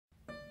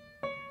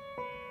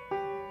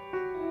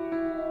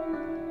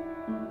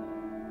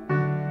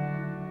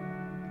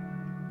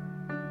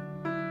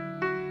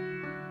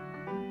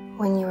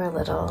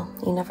little,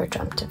 you never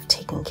dreamt of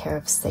taking care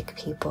of sick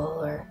people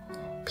or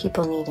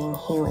people needing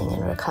healing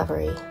and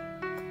recovery.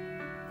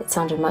 It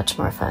sounded much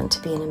more fun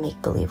to be in a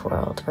make-believe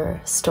world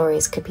where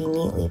stories could be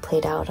neatly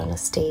played out on a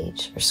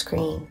stage or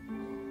screen.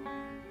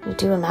 You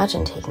do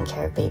imagine taking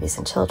care of babies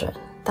and children.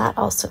 That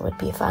also would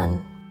be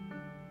fun.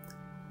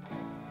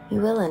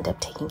 You will end up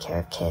taking care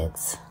of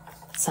kids,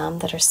 some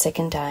that are sick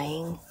and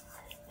dying,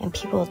 and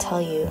people will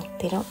tell you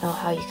they don't know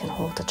how you can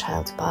hold a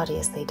child's body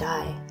as they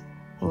die,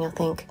 and you'll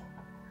think,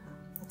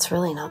 it's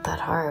really not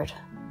that hard.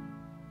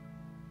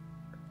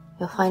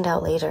 You'll find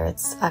out later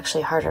it's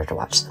actually harder to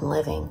watch them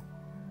living.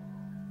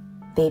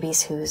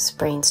 Babies whose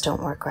brains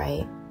don't work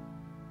right,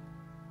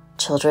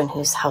 children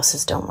whose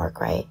houses don't work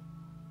right,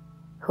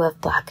 who have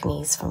black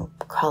knees from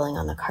crawling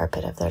on the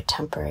carpet of their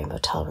temporary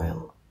motel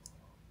room.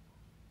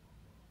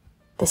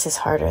 This is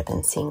harder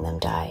than seeing them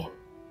die.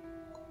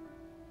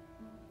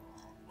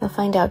 You'll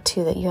find out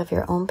too that you have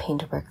your own pain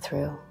to work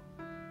through.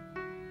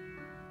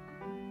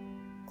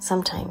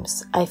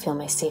 Sometimes I feel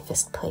my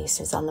safest place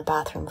is on the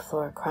bathroom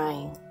floor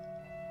crying.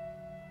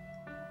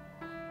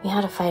 We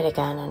had a fight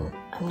again, and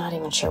I'm not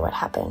even sure what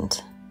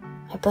happened.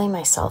 I blame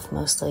myself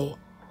mostly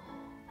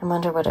and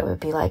wonder what it would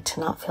be like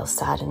to not feel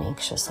sad and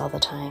anxious all the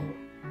time.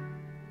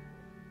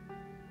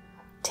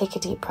 Take a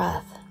deep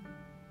breath.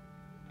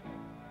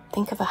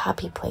 Think of a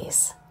happy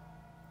place.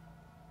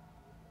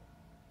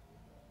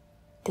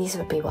 These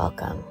would be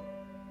welcome,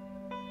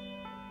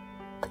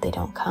 but they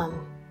don't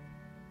come.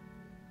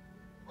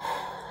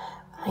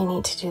 I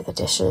need to do the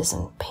dishes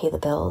and pay the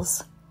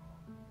bills.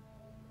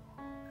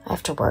 I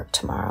have to work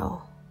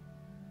tomorrow.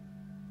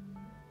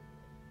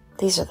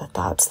 These are the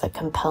thoughts that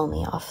compel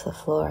me off the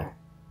floor.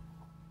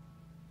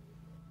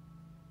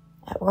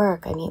 At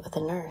work, I meet with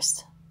a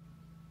nurse.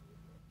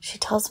 She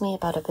tells me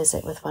about a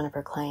visit with one of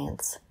her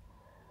clients,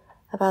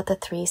 about the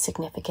 3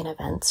 significant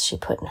events she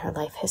put in her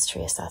life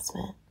history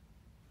assessment.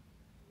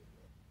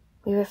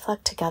 We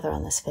reflect together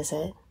on this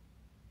visit.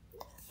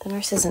 The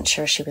nurse isn't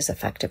sure she was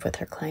effective with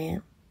her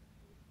client.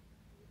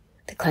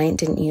 The client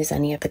didn't use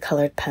any of the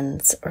colored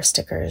pens or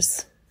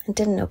stickers and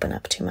didn't open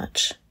up too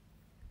much.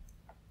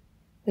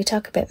 We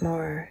talk a bit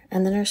more,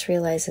 and the nurse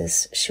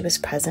realizes she was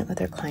present with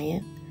her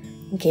client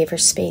and gave her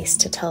space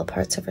to tell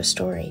parts of her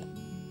story.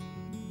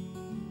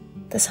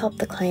 This helped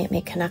the client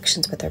make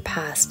connections with her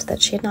past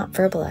that she had not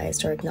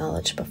verbalized or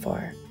acknowledged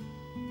before.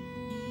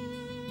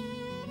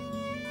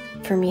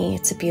 For me,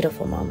 it's a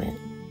beautiful moment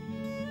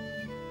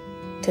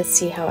to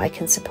see how I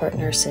can support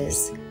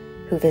nurses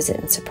who visit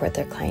and support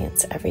their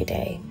clients every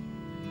day.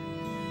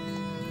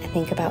 I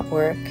think about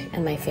work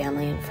and my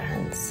family and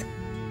friends.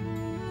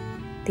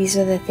 These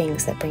are the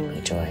things that bring me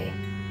joy,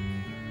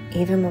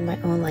 even when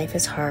my own life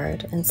is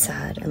hard and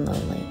sad and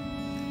lonely.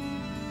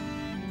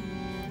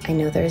 I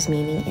know there is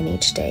meaning in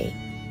each day,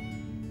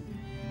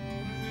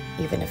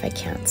 even if I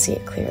can't see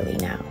it clearly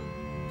now.